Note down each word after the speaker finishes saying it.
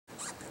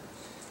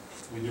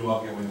We do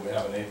have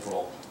an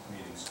April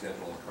meeting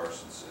scheduled in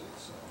Carson City.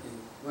 So.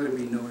 Let it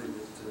be noted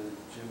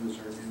that Jim is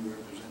our new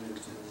representative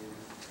today.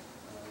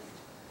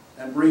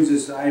 That brings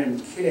us to item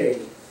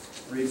K,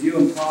 review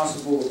and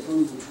possible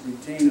approval to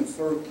retain a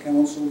FERC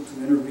counsel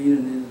to intervene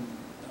in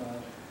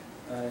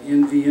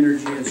NV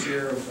Energy and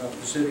Sierra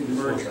Pacific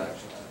merger.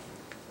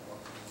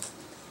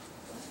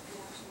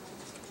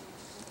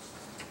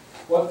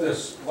 What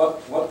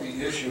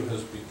the issue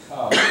has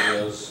become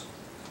is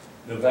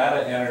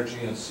Nevada Energy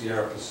and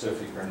Sierra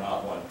Pacific are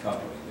not one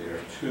company. They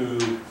are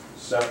two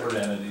separate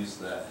entities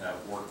that have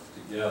worked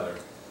together.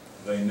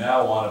 They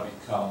now want to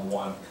become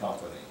one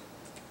company.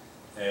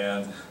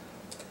 And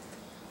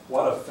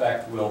what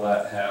effect will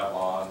that have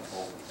on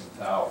Overton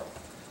Tower?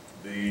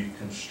 The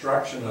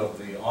construction of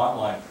the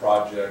online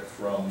project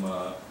from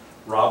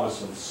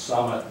Robinson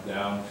Summit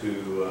down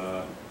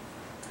to,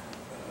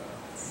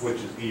 which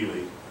is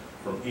Ely,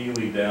 from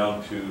Ely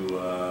down to,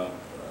 I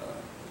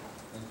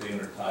think they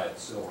intertie at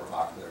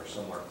Silverhawk there,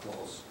 somewhere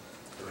close.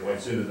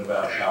 It's into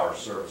Nevada Power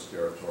Service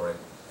territory.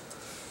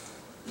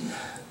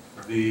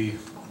 The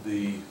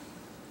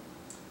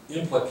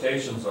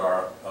implications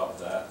are of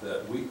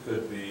that we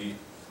could be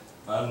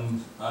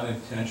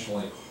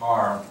unintentionally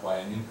harmed by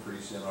an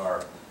increase in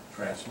our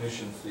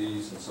transmission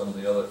fees and some of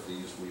the other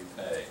fees we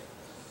pay.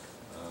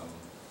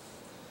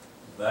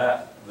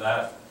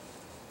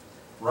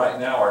 Right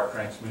now our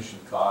transmission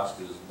cost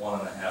is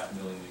 $1.5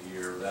 million a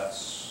year.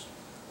 That's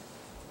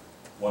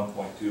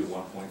 1.2 to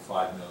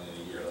 1.5 million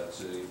a year.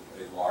 That's a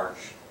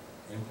large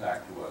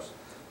impact to us.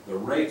 The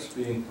rates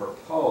being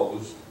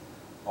proposed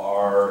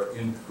are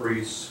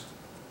increase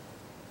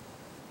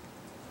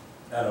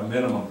at a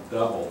minimum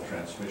double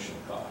transmission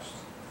costs.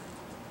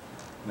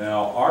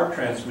 Now, our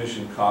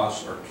transmission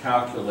costs are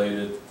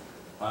calculated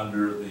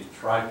under the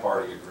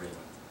tri-party agreement.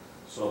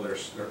 So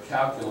they're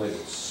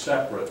calculated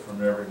separate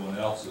from everyone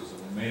else's, and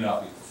we may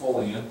not be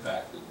fully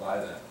impacted by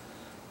that.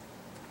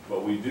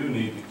 But we do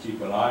need to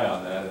keep an eye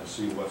on that and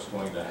see what's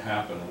going to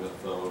happen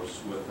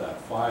with that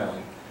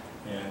filing,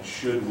 and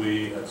should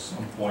we at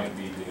some point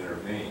need to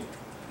intervene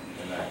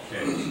in that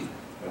case.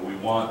 And we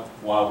want,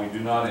 while we do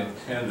not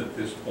intend at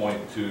this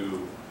point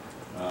to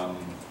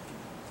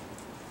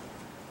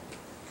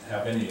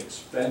have any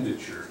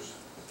expenditures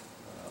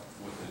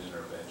with an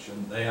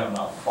intervention. They have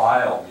not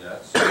filed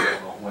yet, so I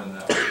don't know when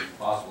that will be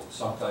possible.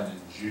 Sometime in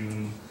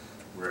June,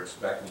 we're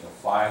expecting a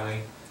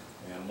filing,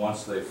 and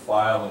once they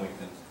file and we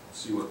can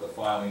see what the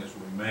filing is,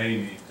 we may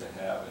need to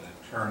have an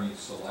attorney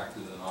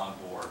selected and on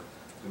board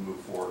to move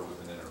forward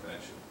with an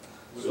intervention.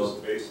 What is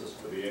the basis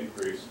for the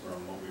increase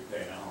from what we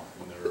pay now?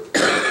 When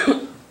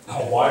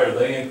why are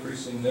they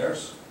increasing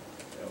theirs?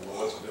 Yeah,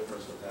 well, what's the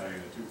difference with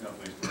having the two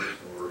companies first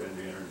or NV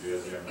Energy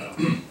as they are now?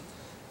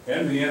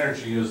 NV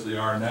Energy as they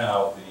are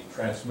now, the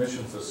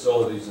transmission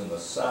facilities in the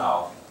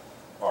south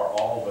are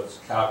all that's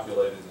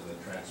calculated in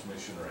the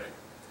transmission rate.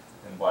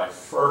 And by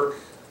FERC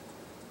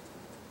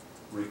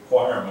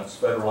requirements,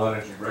 Federal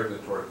Energy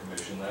Regulatory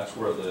Commission, that's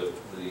where the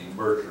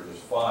merger is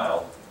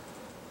filed,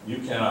 you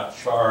cannot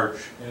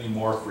charge any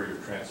more for your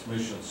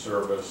transmission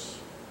service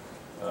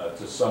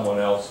to someone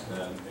else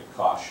than it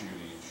costs you to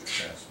use your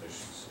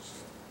transmission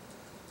system.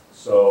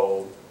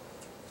 So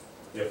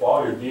if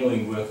all you're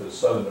dealing with is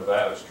Southern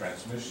Nevada's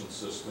transmission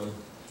system,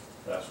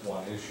 that's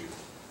one issue.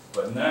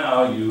 But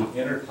now you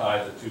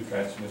intertie the two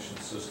transmission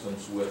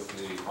systems with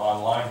the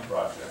online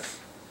project,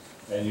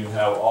 and you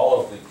have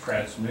all of the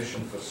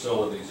transmission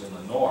facilities in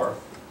the north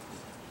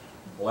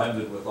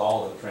blended with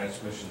all of the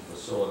transmission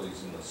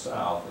facilities in the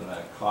south, and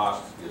that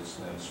cost gets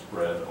then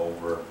spread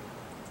over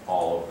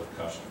all of the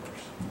customers.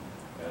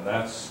 And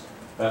that's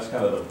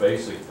kind of the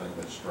basic thing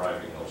that's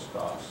driving those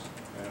costs.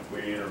 And if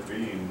we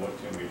intervene, what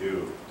can we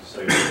do to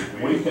say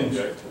we can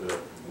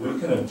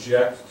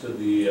object to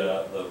the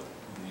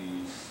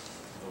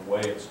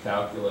way it's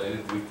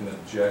calculated. We can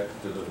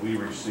object to that we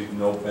receive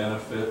no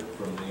benefit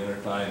from the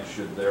intertie and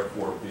should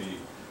therefore be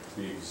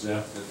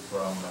exempted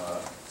from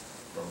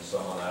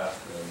some of that.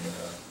 And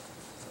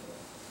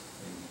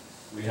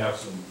we have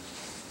some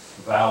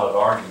valid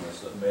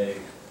arguments that may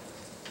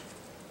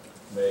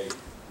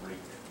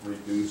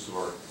reduce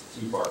or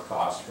keep our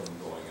costs from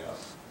going up.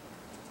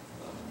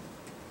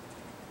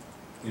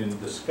 In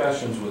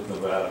discussions with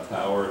Nevada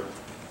Power,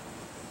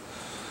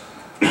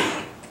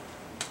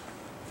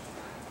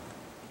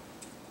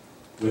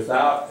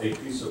 without a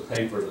piece of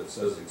paper that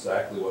says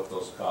exactly what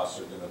those costs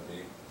are going to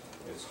be,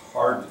 it's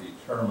hard to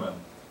determine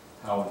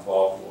how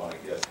involved we want to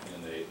get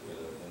in the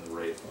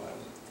rate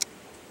filing,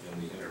 in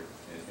the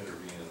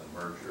intervene in the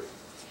merger.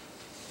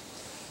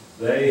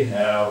 They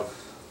have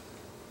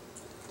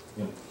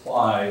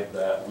implied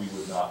that we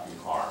would not be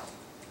harmed.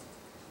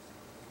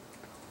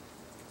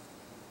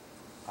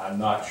 I'm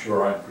not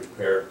sure I'm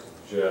prepared to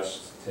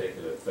just take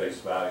it at face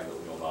value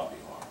that we will not be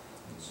harmed.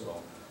 And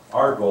so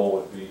our goal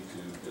would be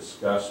to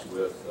discuss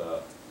with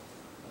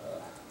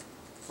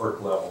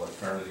FERC level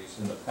attorneys.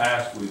 In the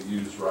past, we've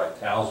used Wright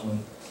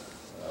Talisman.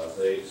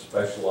 They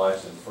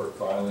specialize in FERC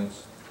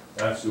filings.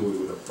 That's who we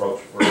would approach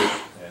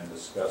first and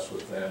discuss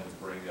with them,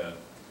 bring a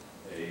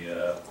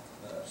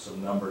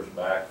some numbers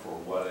back for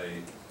what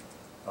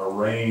a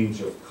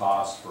range of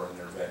costs for an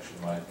intervention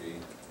might be,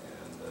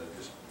 and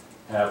just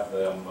have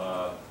them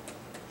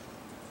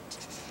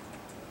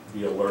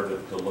be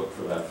alerted to look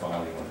for that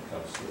filing when it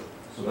comes through.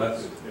 So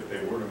that's, if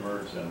they were to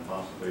merge, then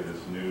possibly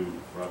this new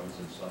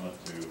Robinson Summit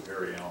to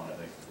Harry Allen, I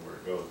think is where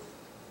it goes,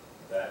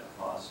 that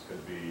cost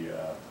could be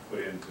put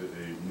into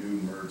the new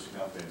merged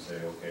company and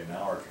say, okay,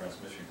 now our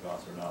transmission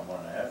costs are not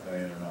 $1.5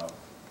 million, they're now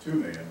 $2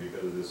 million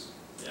because of this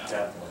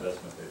capital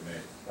investment they've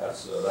made.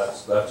 that's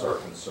our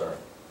concern.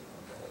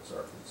 That's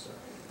our concern.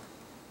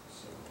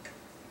 So,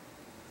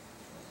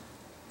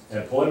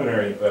 and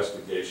preliminary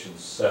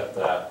investigations set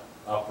that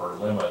upper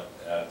limit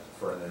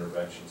for an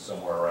intervention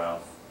somewhere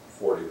around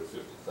 40 to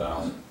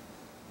 50,000.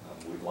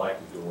 We'd like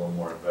to do a little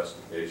more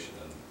investigation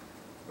and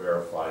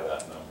verify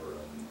that number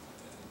and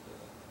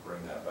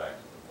bring that back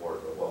to the board.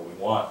 But what we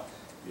want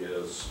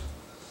is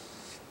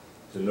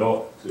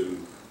to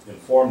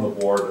inform the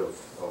board of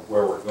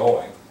where we're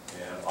going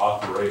and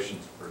authorization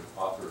to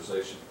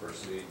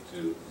proceed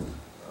to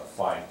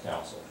find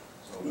counsel.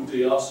 So would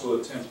they also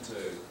attempt to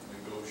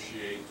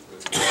negotiate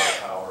with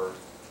Water Power,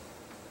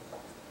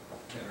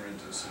 enter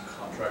into some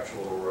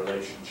contractual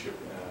relationship,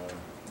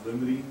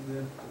 limiting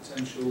the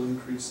potential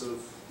increase of?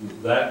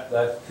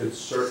 That could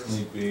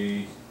certainly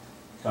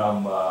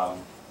become,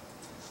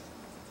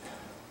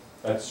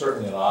 that's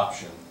certainly an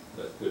option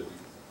that could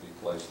be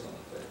placed on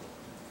the table.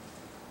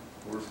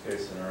 Worst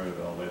case scenario,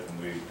 though, Lathan,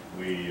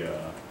 we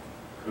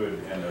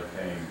could end up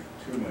paying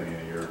 $2 million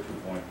a year,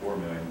 2.4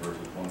 million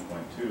versus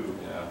 1.2.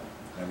 Yeah.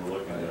 And we're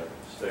looking to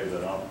save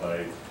that out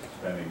by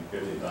spending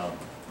 $50,000.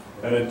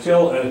 And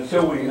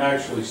until we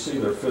actually see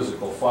their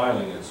physical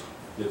filing, it's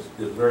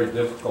very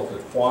difficult to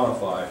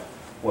quantify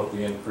what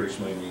the increase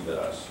may mean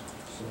to us.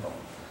 So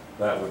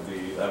that would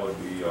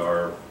be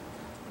our,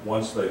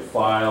 once they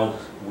filed,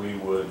 we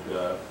would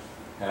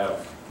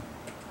have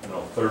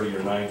 30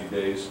 or 90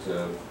 days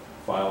to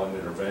file an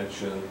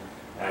intervention,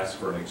 ask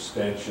for an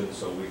extension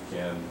so we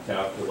can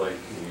calculate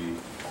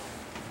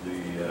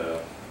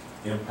the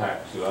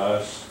impact to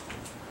us.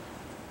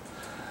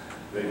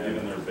 They've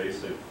given their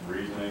basic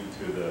reasoning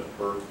to the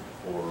FERC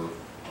for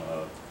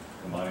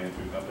combining the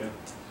two companies?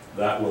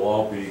 That will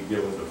all be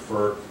given to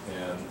FERC,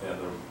 and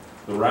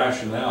the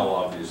rationale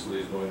obviously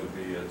is going to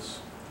be it's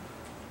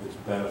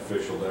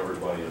beneficial to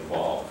everybody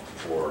involved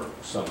or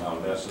somehow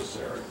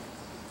necessary.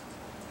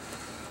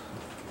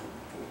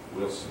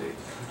 We'll see.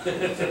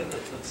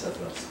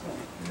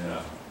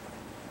 Yeah.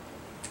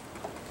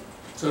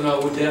 So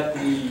now, would that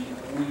be,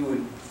 we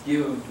would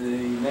give the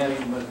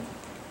management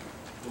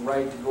the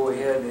right to go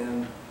ahead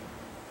and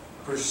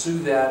pursue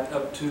that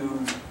up to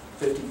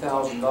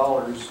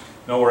 $50,000?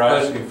 No, we're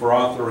asking for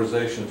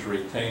authorization to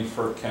retain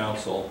FERC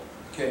counsel.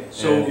 Okay,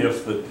 so And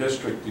if the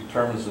district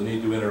determines the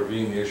need to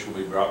intervene, the issue will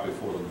be brought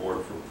before the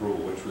board for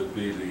approval, which would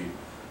be the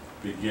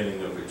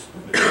beginning of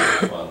expenditure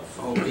of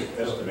funds.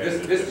 okay.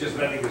 This is just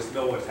letting us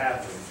know what's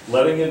happening.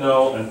 Letting you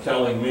know and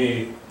telling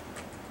me,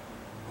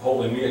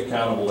 holding me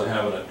accountable to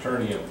have an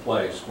attorney in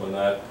place when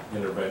that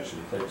intervention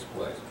takes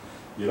place.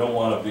 You don't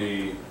want to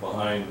be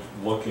behind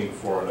looking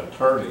for an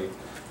attorney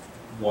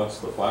once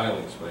the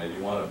filing's made.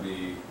 You want to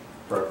be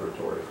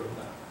preparatory for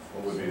that.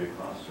 What would be the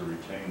cost to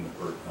retain the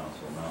FERC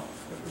counsel now?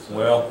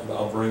 Well,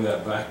 I'll bring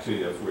that back to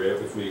you.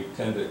 If we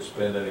tend to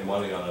expend any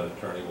money on an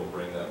attorney, we'll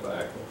bring that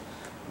back.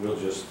 We'll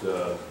just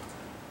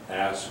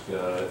ask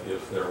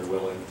if they're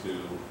willing to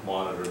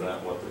monitor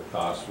that, what the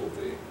cost will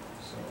be.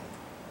 So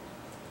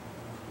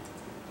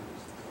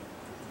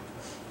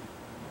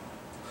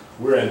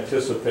we're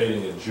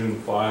anticipating a June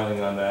filing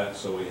on that,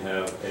 so we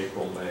have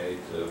April, May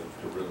to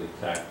really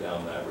tack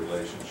down that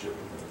relationship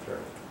with an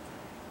attorney.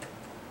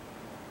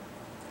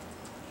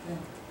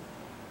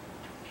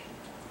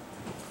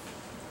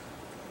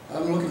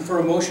 I'm looking for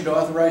a motion to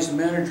authorize the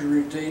manager to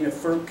retain a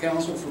FERC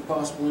counsel for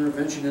possible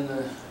intervention in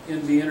the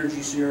NV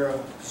Energy Sierra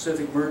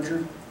Pacific merger.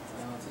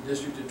 If the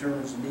district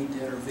determines the need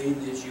to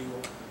intervene, the issue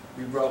will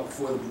be brought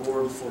before the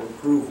board for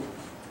approval.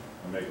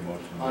 I make a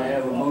motion. I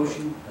have a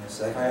motion.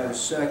 I have a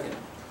second.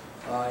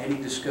 Any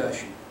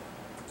discussion?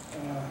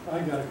 I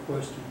got a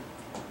question.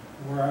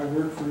 Where I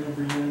work for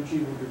NV Energy,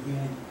 would there be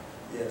any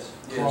Yes.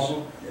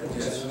 problem?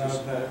 Yes. And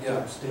I've had to Yeah.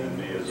 abstain. And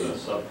me as a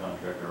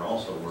subcontractor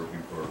also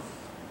working for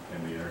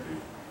NV Energy.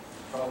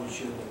 Probably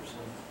should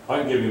have. I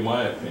can give you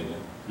my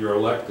opinion. You're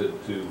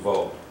elected to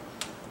vote.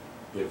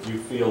 If you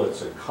feel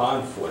it's a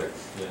conflict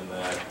in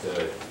that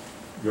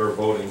your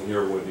voting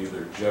here would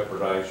either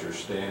jeopardize your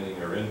standing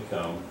or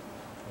income,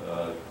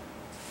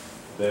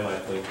 then I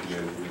think you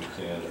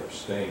can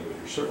abstain, but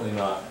you're certainly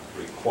not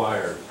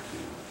required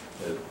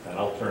to. And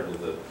I'll turn to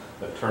the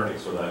attorney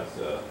for that.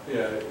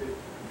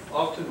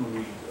 Often when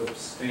we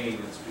abstain,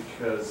 it's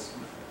because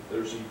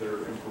there's either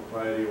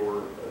impropriety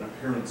or an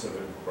appearance of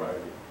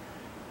impropriety.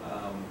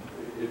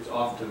 It's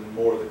often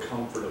more the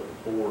comfort of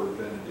the board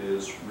than it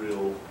is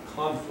real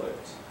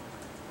conflict.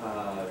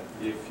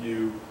 If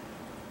you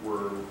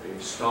were a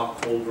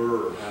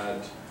stockholder or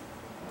had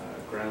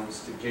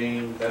grounds to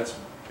gain, that's a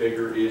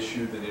bigger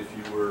issue than if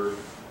you were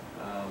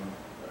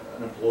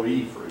an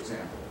employee, for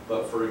example.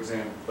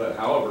 But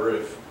however,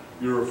 if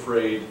you're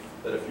afraid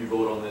that if you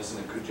vote on this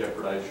and it could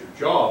jeopardize your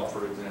job,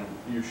 for example,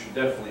 you should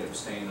definitely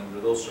abstain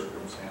under those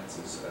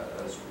circumstances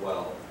as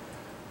well.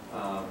 No,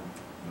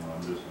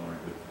 I'm just wondering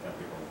if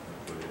ethical,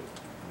 if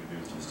we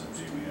do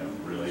something, we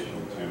have relation to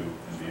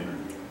NV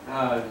Energy.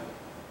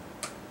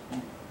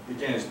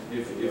 Again,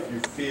 if you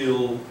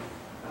feel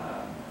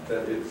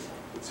that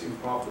it's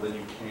improper, then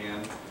you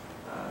can.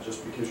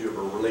 Just because you have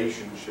a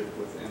relationship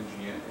with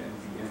NV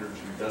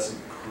Energy doesn't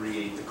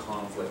create the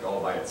conflict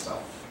all by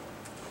itself.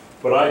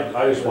 But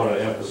I just want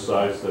to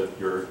emphasize that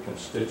your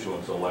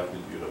constituents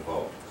elected you to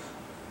vote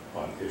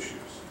on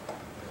issues.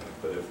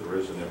 But if there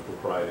is an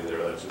impropriety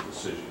there, that's a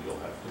decision you'll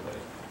have to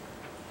make.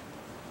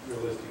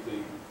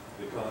 Realistically,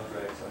 the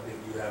contracts, I think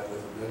you have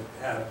with them,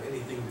 don't have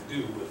anything to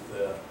do with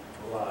the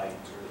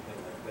lines or anything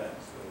like that,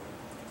 so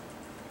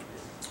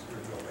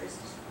there's no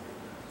basis.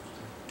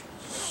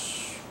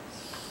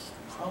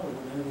 Probably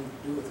wouldn't have anything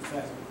to do with the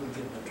fact that we couldn't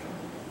get an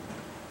attorney.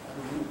 I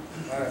don't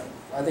know.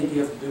 I think you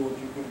have to do what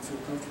you're going to feel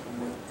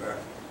comfortable with.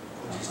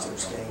 Just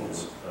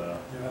abstains. Yeah,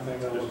 I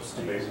think I'll Just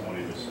abstain. based on what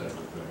he just said.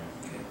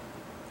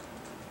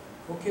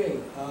 Okay,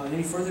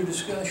 any further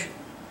discussion?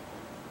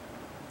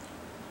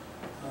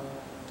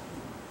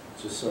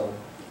 Just so,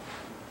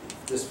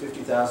 this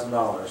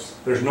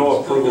 $50,000, There's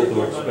no approval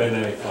to expend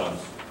any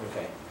funds.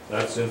 okay,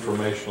 That's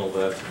informational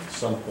that at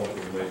some point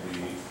we may be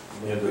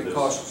into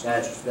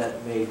this.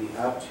 that may be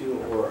up to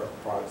or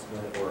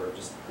approximate or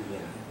just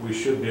beginning. We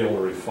should be able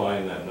to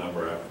refine that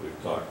number after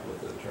we've talked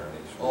with the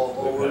attorneys. All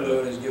We've we're had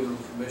doing is giving them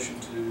permission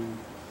to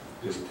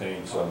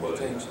detain somebody.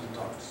 obtain some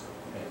talks.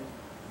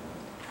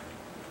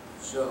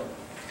 So,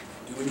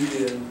 do we need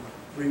to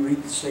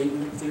reread the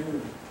statement there?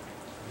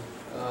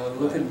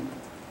 Looking,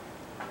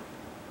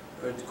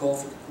 to call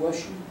for the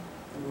question?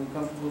 Everyone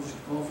comfortable with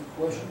the call for the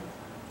question?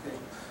 Okay.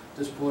 At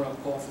this point, I'll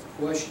call for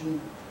the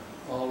question.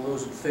 All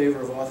those in favor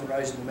of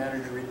authorizing the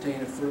manager to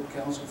retain a FERC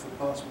counsel for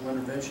possible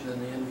intervention in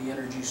the NV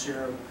Energy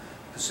Sierra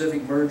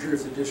Pacific merger.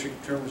 If the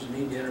district determines the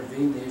need to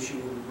intervene, the issue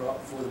will be brought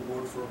before the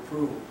board for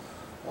approval.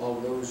 All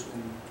those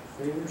in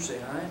favor, say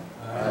aye.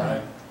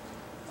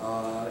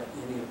 Aye.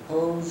 Any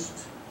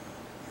opposed?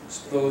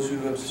 Those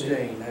who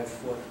abstain, I have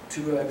what,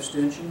 2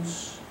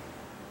 abstentions?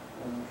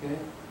 Okay.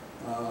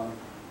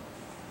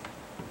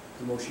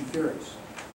 The motion carries.